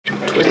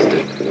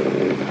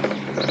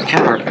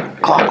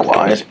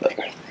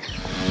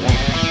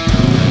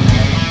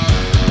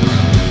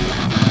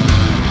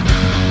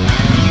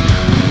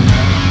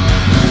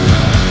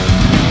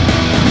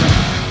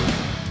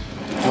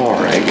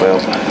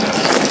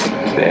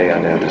today I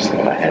noticed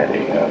that I had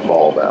a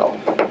bulb out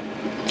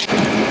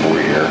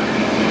rear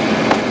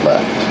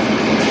left.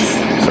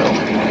 So,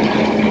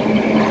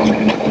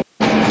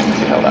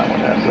 see how that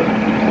one has a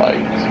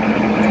light.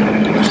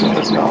 This one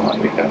does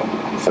not.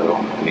 So,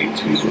 I need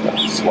to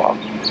swap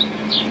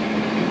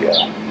the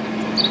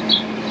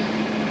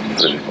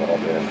pretty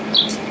bulb in.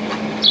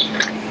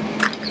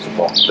 The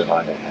bulb that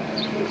I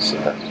have is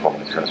for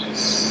my truck is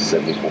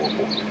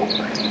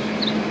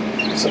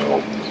 7444.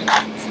 So,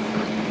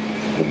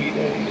 we need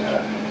a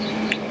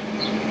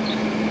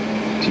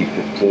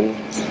T15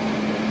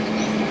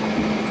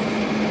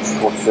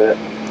 full set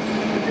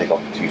to take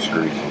off the 2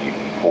 screws and you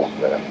can pull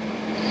the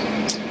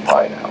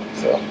light out.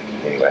 So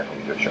anyway, I'm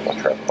going to go shut my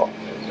truck off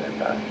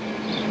and then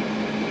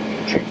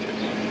change it.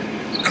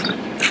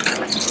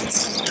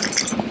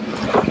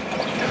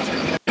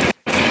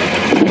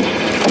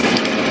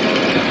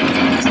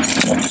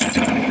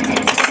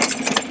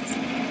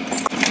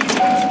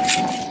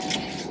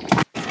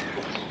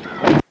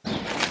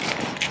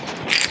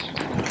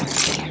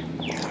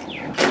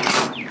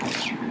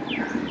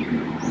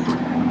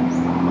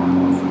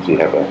 So you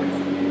have a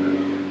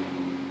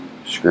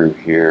screw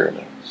here and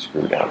a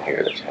screw down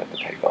here that you have to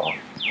take off.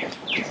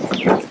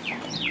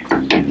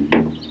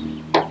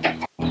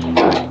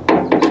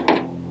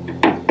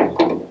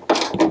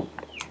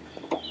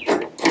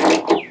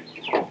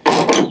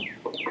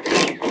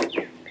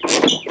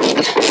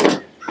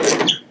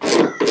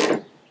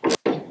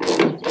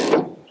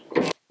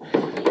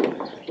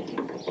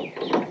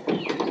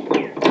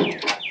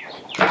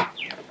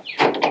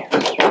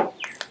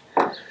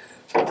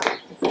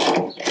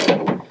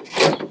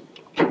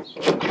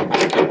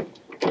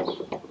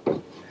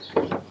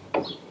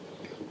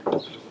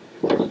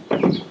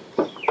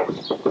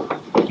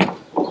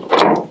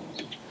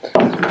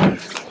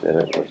 Then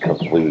it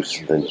becomes loose,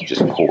 and then you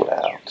just pull it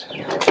out.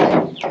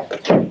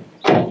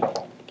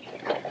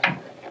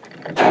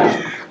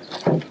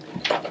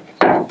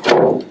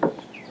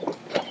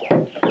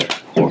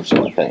 Or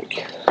so I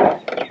think.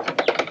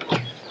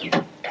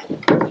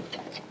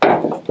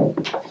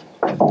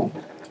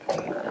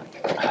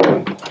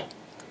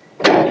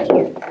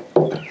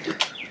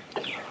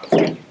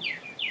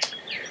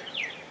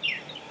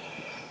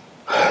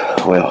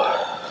 Well,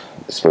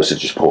 it's supposed to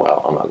just pull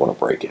out. I'm not going to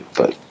break it,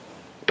 but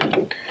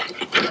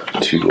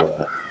to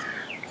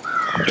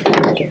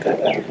get that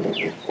out.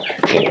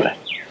 Anyway,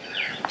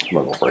 I'm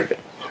not going to break it.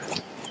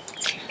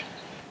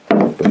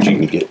 But you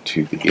can get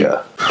to the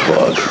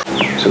plug.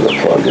 So the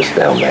plug is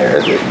down there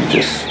that you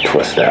just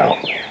twist out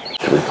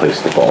to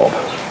replace the bulb.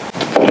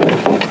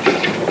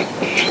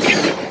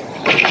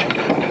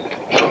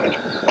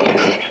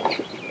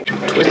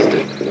 Twist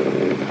it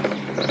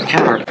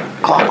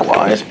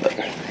counterclockwise, but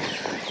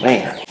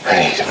man, I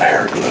need a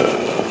pair of gloves.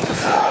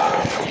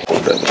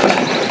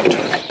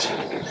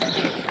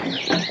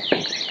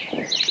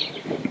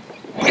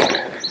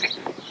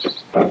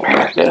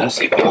 Yes.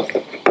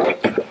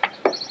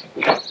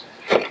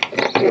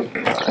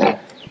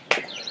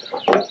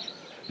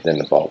 Then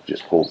the bulb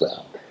just pulls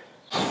out.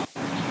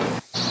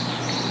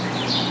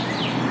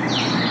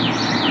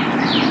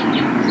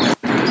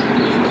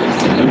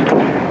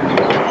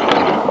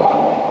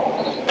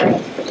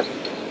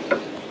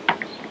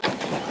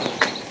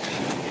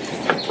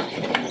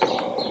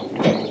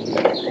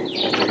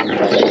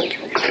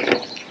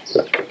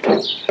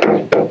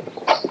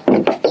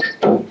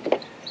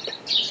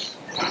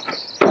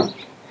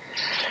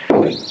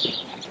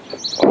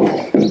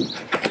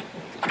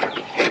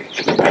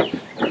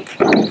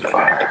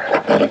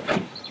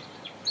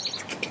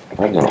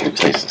 I'm going to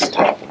replace this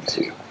top one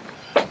too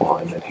while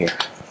I'm in here.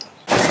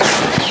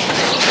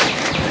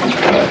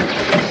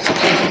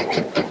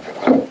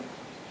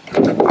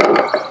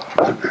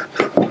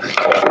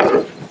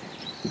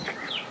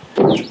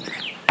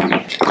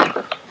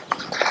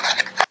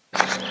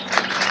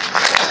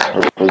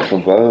 Replace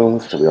them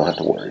both so we don't have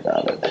to worry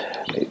about it,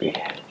 maybe.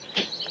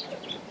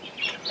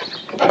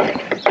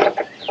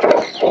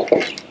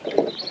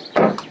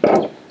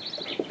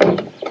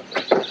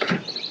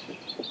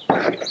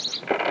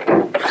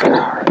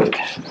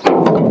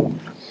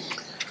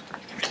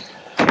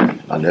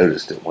 I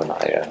noticed it when I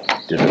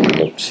did a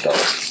remote start.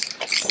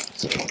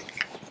 So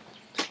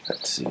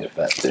let's see if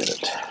that did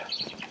it.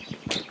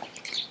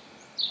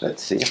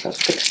 Let's see if I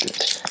fixed it.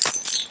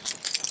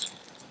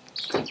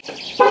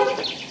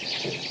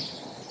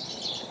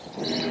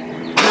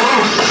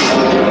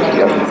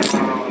 Yep.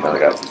 Now I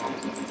got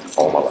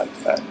all my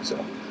lights back, so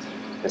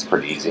it's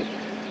pretty easy.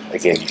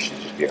 Again, you should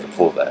just be able to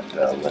pull that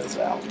lens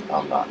out.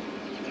 I'm not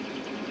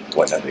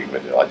wasn't that big of a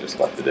deal. I just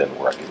left it in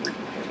where I could read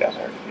my hand down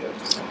there to get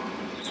it. So.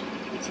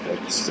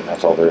 And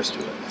that's all there is to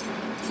it.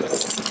 So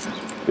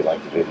if you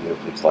like the video,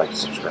 please like,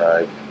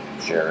 subscribe,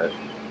 share it,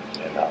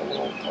 and I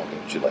will talk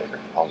to you later.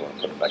 I'm going to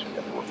put it back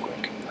together real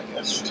quick, I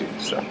guess, too.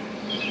 So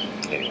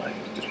anyway,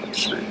 just put the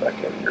screws back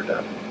in and you're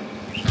done.